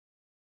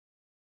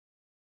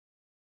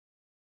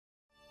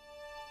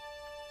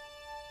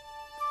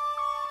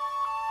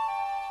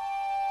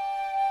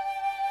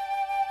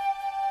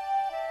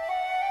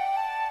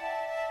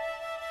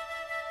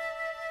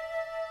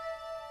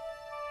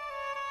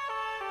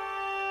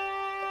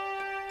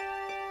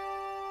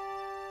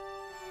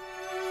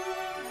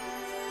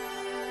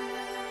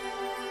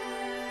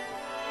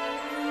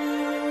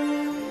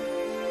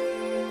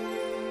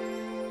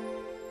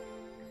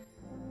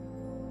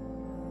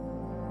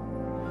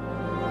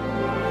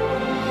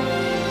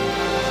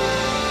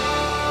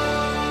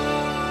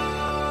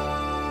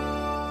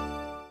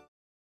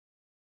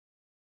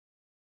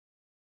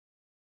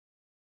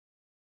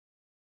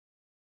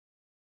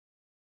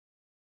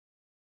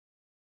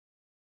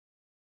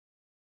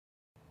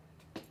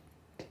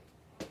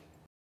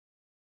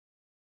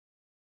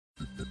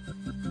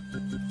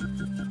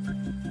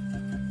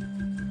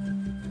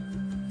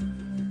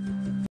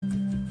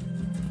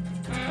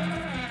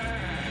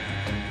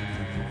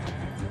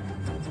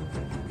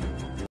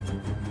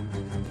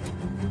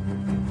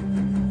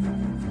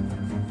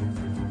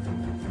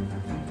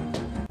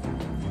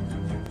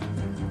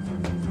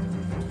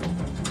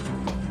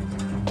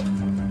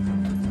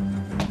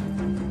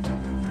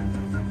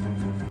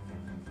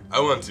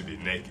want to be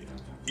naked.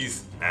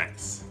 It's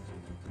nice.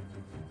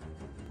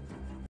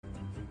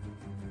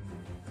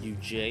 You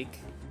Jake?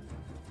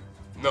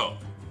 No,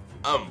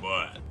 I'm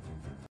Borat.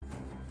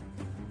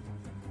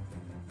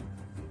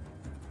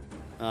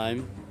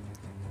 I'm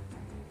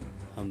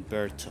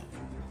Humberto.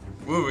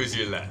 What would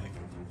you like?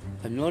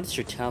 I've noticed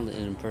your talent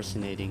in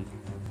impersonating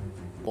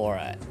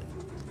Borat.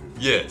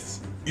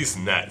 Yes, it's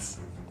nice.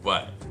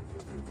 Why?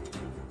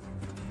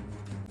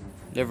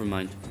 Never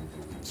mind.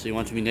 So you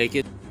want to be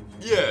naked?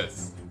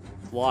 Yes,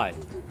 Why?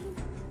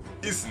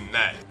 it's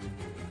nice.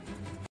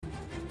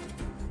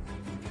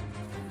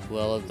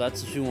 Well, if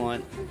that's what you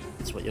want,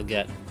 that's what you'll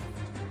get.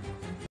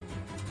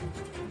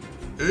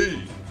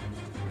 Hey!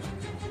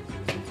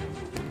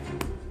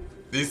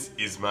 This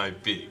is my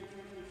pig.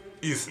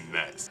 It's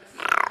nice.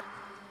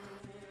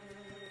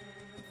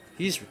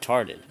 He's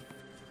retarded.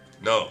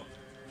 No,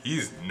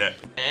 he's not.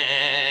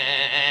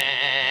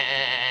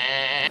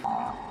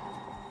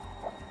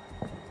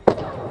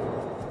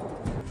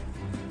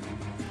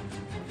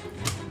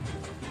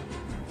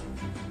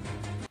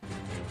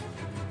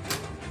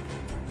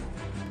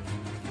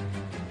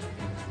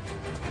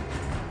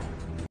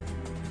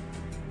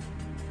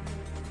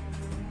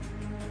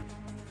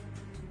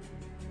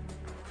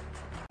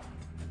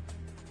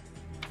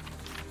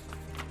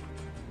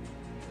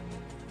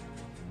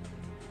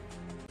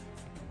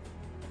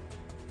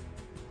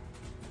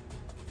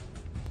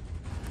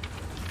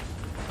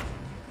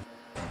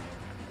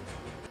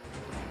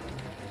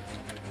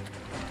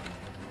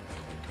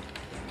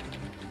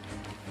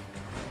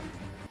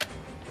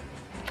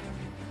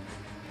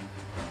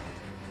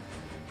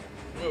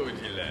 What would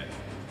you like?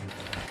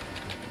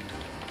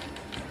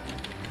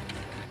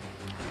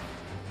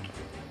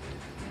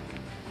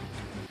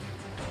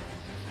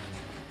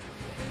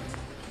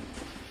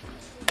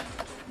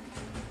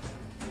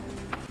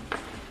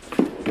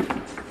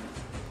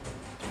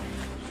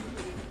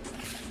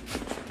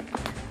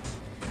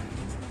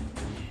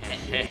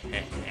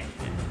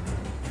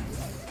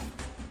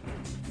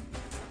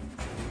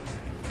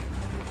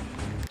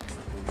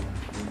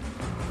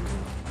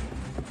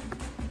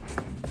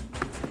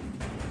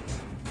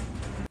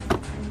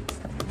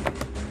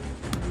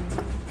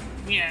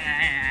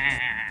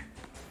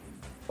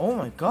 Oh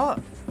my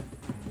god.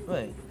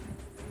 Wait.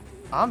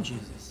 I'm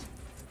Jesus.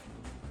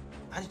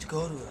 I need to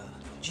go to a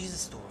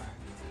Jesus store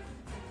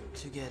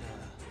to get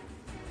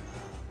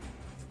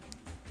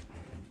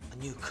a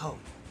new coat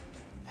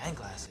and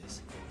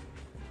glasses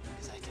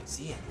because I can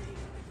see anything.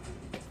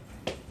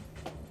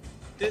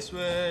 This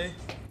way.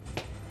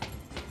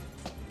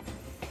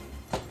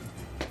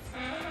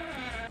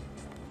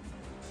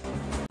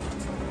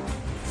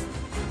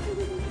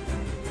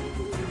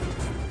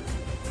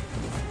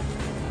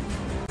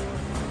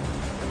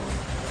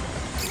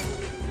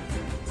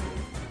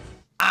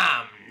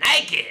 I'm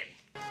naked!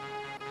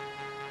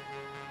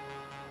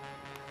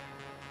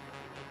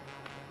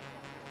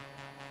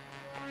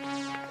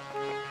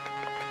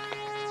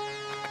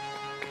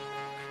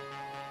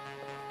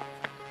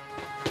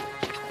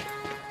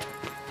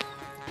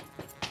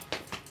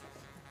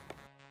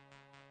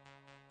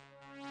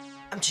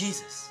 I'm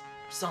Jesus,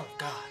 Son of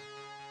God.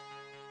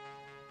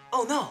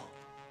 Oh no!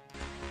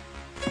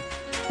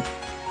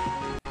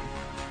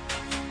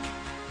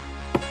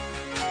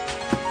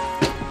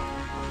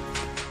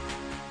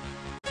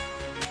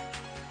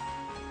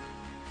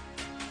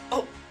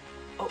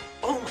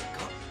 Oh my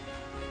god.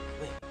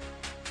 Wait,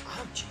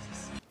 I'm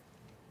Jesus.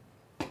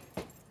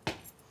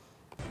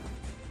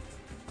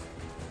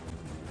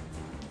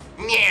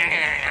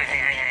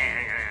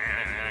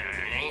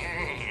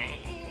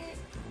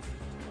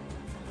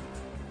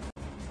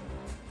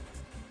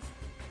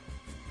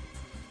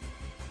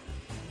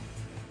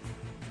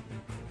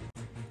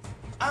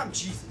 I'm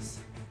Jesus.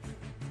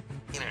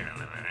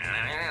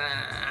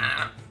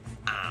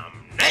 I'm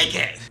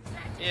naked!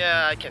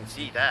 Yeah, I can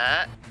see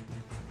that.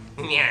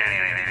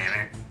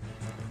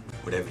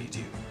 Whatever you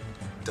do,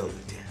 don't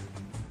look down.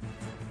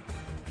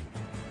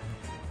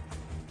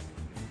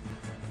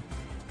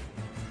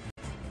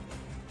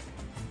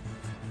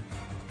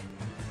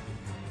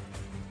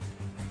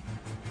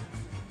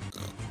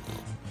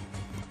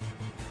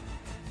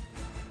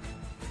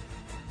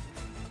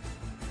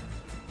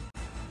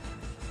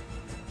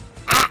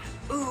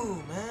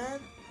 Ooh, man.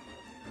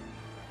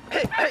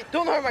 Hey,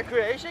 don't hurt my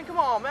creation. Come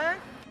on, man.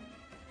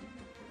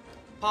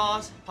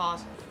 Pause.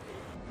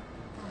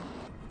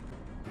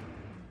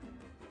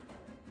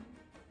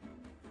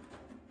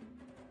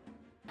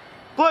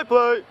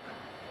 Play.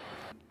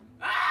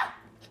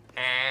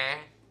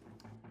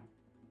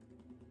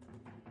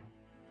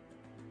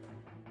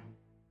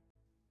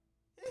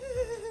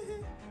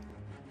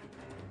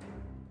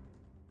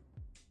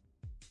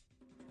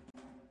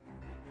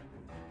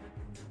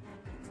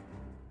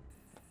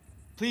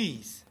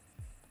 Please.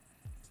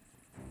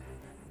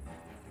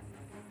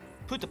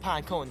 Put the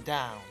pine cone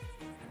down.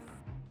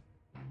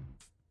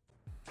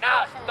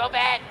 No,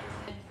 stupid!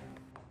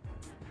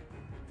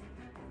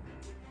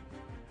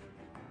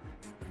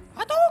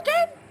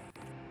 Hadouken!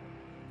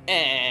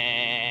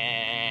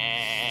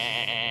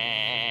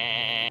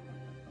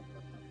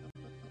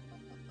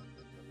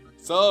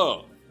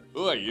 So,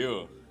 who are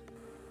you?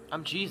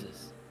 I'm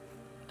Jesus,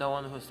 the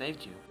one who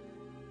saved you.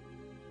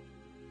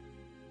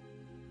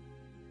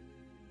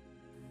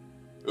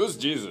 Who's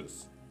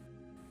Jesus?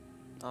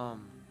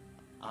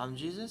 I'm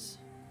Jesus,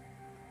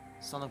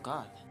 Son of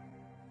God.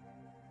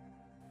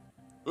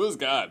 Who's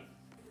God?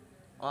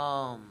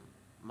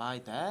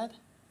 My dad?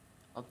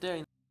 Up there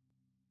in...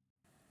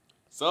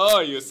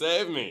 So, you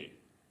saved me.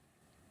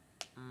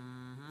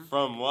 Mm-hmm.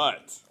 From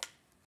what?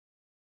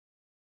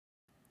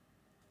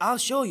 I'll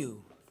show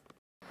you.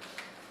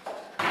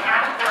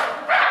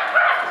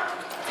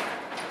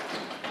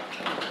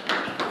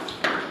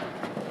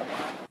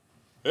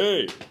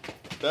 Hey,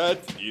 that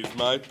is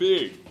my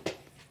pig.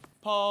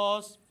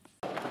 Pause.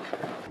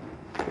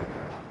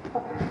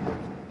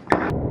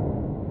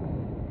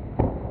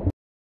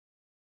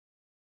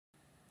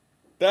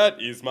 That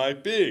is my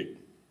pig.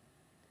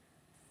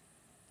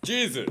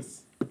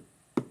 Jesus.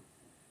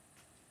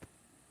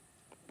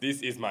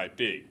 This is my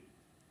pig.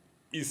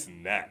 It's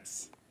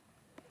nuts.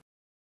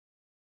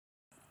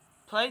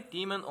 Play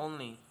demon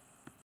only.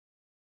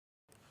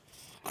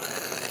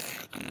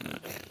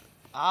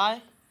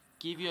 I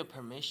give you a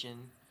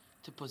permission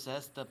to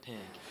possess the pig.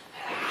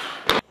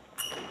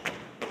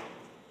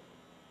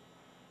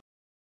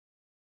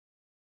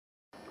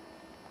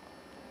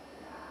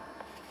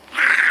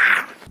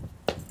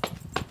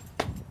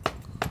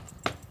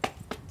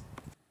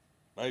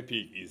 My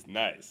pig is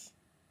nice.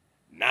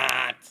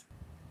 Not.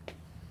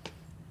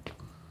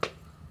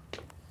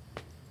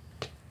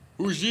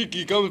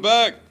 Ujiki comes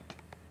back.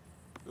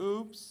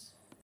 Oops.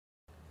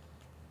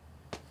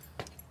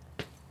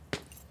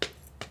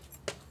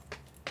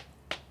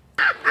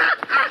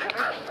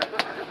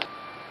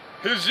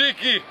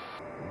 Ujiki.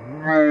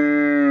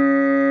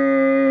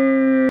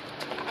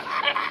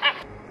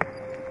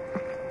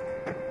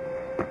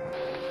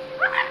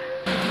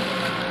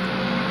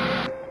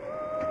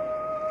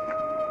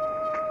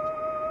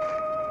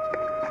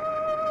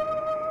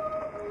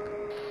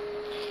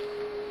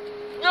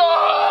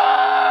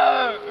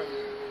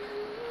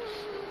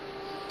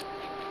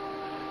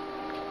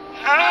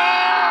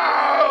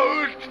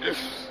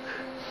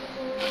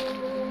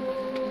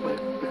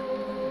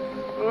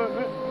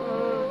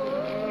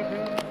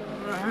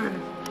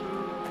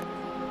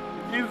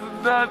 It's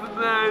not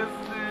nice.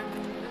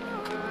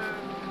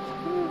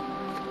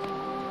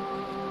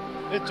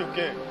 It's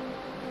okay.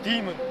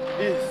 Demon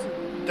is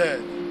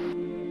dead.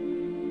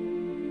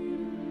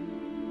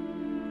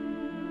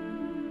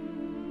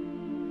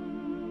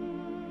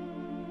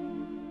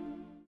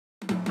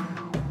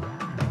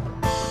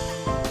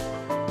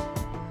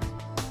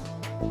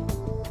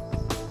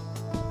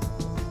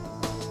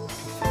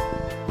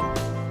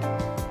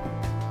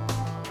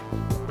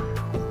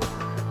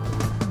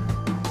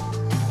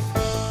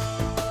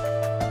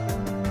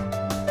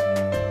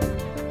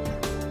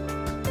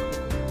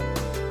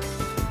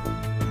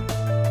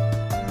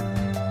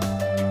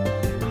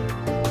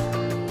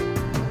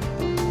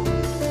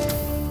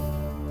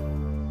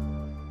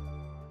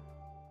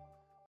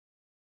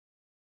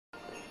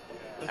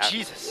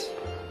 Jesus.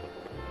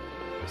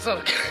 Son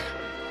of...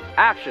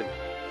 Action.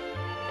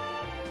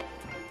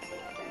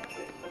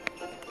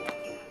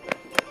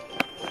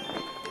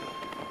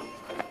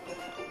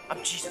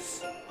 I'm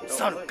Jesus,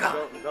 Son of God.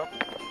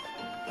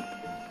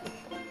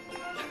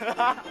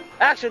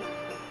 Action.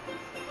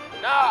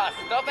 No,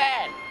 stop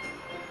it.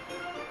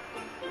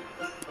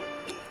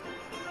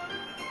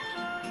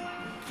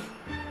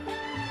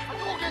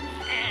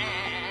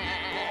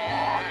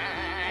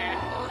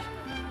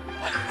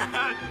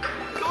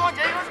 Come on,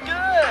 Jay, let's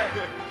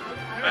good.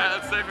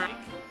 That's safer.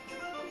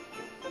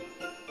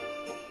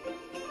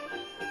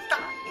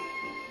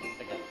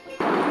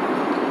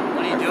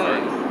 What are you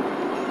doing?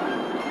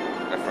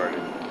 I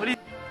farted. What are you...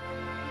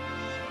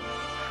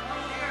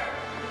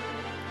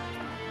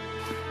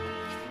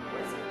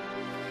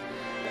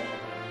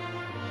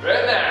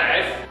 Very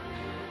nice.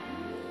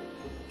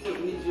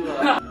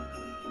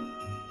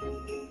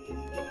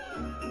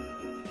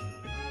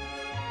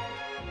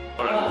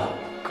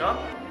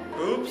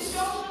 Oops.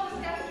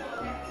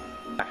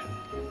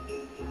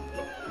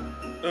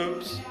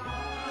 Oops.